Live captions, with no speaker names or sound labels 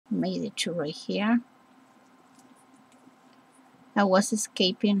made it to right here. I was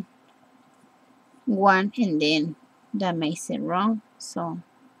escaping one and then that makes it wrong. So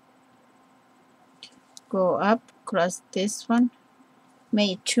go up, cross this one,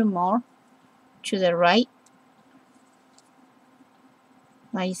 make 2 more to the right,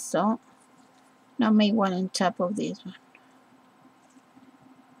 like so. Now make one on top of this one.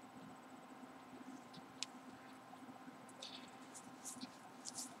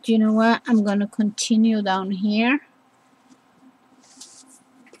 You know what? I'm gonna continue down here.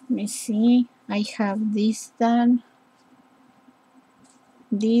 Let me see. I have this done.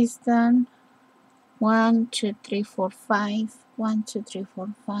 This done. 1, 2, 3, 4, 5. 1, 2, 3, 4,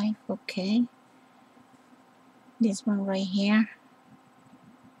 5. Okay. This one right here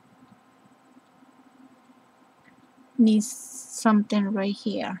needs something right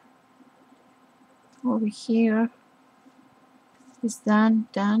here. Over here is done,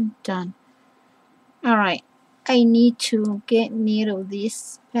 done, done. All right. I need to get rid of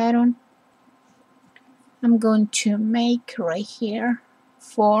this pattern. I'm going to make right here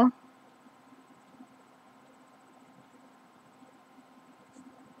 4.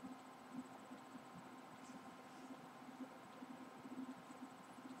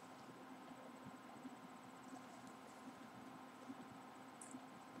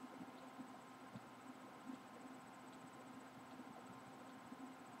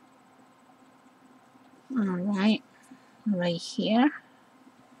 All right, right here.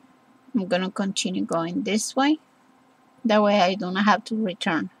 I'm gonna continue going this way. That way I don't have to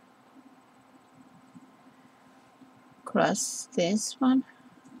return. Cross this one.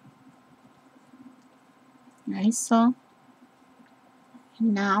 Like so.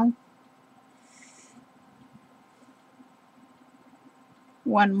 Now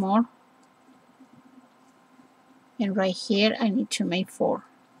one more. And right here I need to make 4.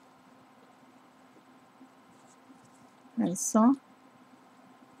 Like so.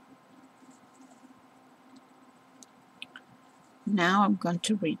 Now I'm going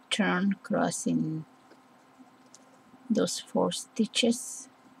to return crossing those 4 stitches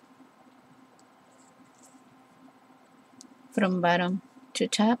from bottom to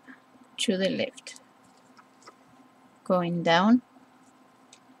top to the left. Going down.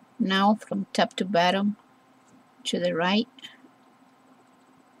 Now from top to bottom to the right.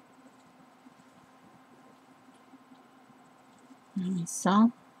 Like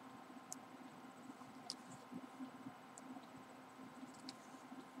so.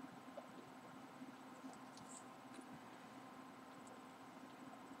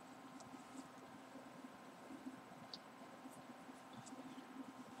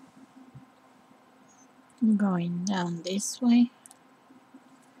 Going down this way.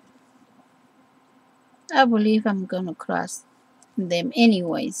 I believe I'm gonna cross them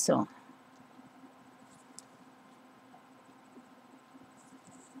anyway, so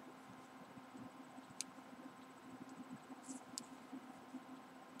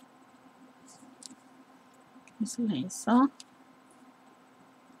just like so.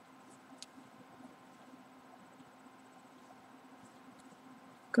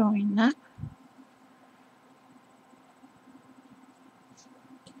 Going up.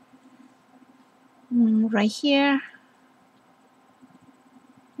 Right here,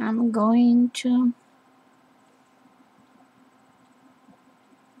 I'm going to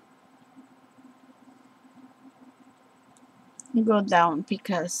go down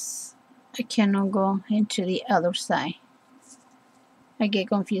because I cannot go into the other side. I get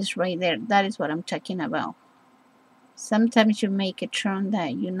confused right there. That is what I'm talking about. Sometimes you make a turn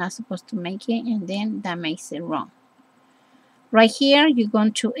that you're not supposed to make it, and then that makes it wrong. Right here, you're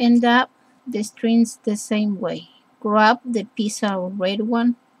going to end up the strings the same way. Grab the piece of red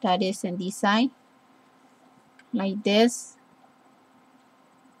one that is in this side, like this.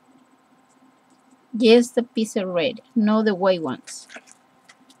 Just the piece of red, not the white ones.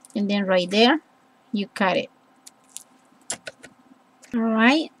 And then right there, you cut it. All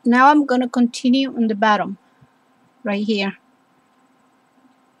right, now I'm gonna continue on the bottom, right here.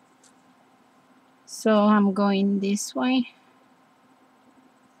 So I'm going this way.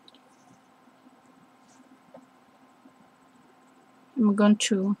 I'm going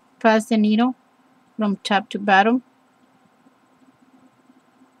to pass the needle from top to bottom,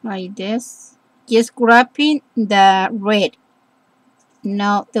 like this. Just grabbing the red,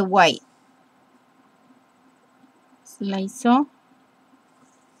 not the white. Like so.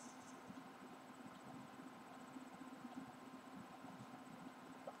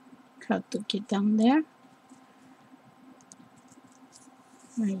 Have to get down there.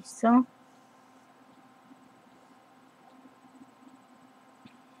 Like so.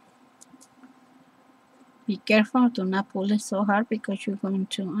 Be careful to not pull it so hard because you're going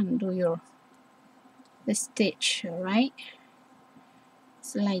to undo your stitch. All right,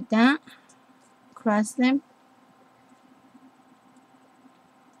 it's like that. Cross them.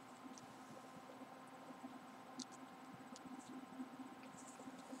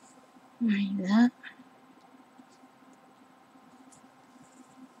 Like that.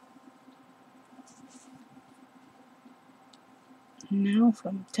 Now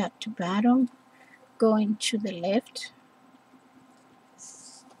from top to bottom, going to the left,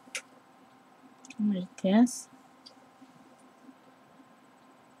 like this.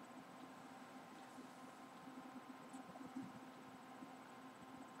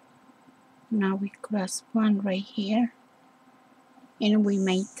 Now we cross one right here, and we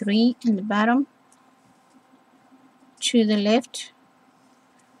made 3 in the bottom. To the left,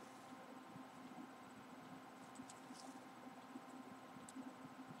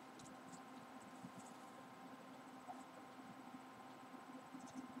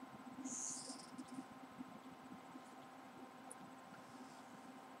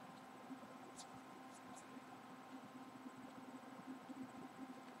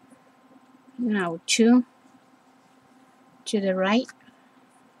 now 2 to the right,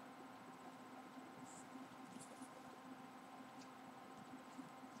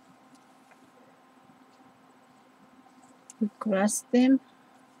 we cross them.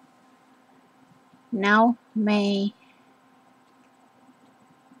 Now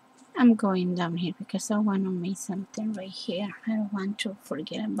I'm going down here because I want to make something right here. I don't want to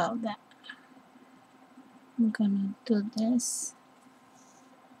forget about that. I'm gonna do this.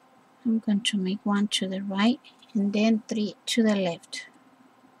 I'm going to make 1 to the right and then 3 to the left,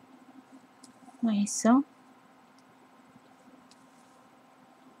 like so.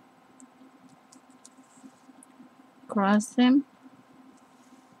 Cross them.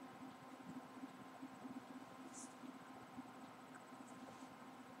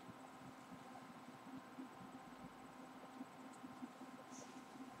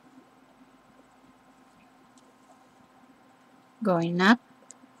 Going up.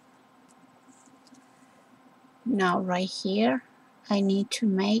 Now right here, I need to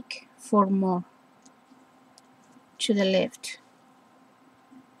make 4 more to the left.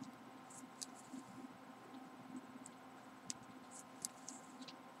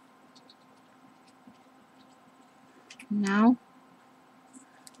 Now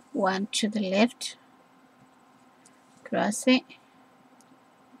 1 to the left, cross it,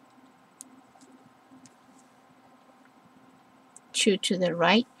 2 to the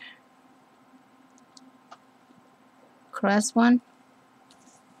right, cross 1,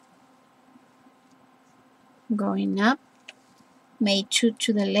 going up, made 2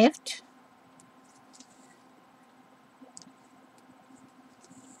 to the left,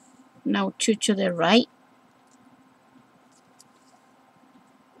 now 2 to the right,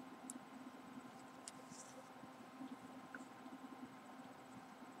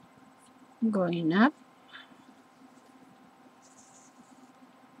 going up,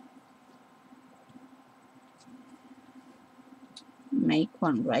 make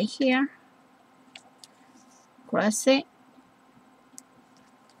 1 right here, cross it,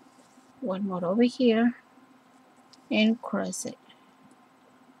 1 more over here, and cross it.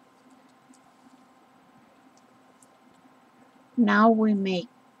 Now we make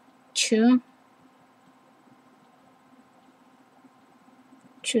 2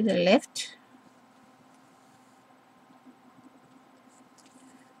 to the left,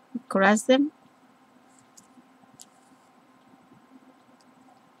 cross them,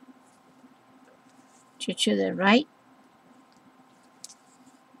 2 to the right,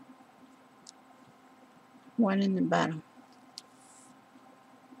 1 in the bottom.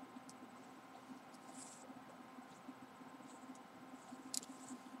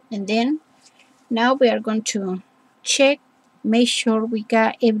 And then now we are going to check, make sure we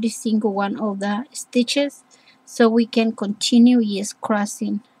got every single one of the stitches so we can continue just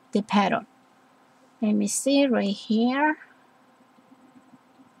crossing the pattern. Let me see right here.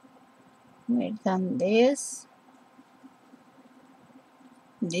 We've done this,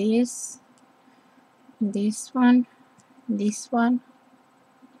 this one, this one,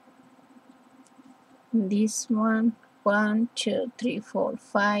 this one, 1, 2, 3, 4,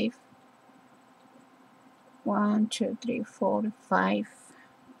 5, 1, 2, 3, 4, 5,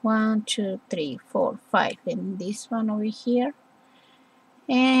 1, 2, 3, 4, 5, and this one over here,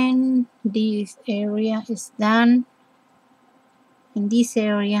 and this area is done, and this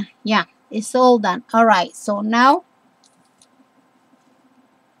area, yeah, it's all done. All right, so now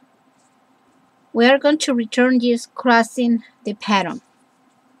we are going to return just crossing the pattern.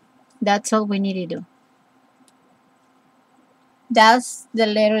 That's all we need to do. That's the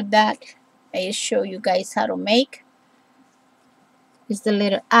letter that I show you guys how to make. It's the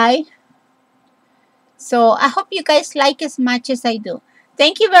letter I. So I hope you guys like as much as I do.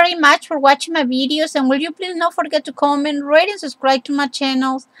 Thank you very much for watching my videos, and will you please not forget to comment, rate, and subscribe to my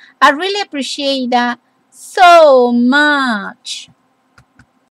channels. I really appreciate that so much.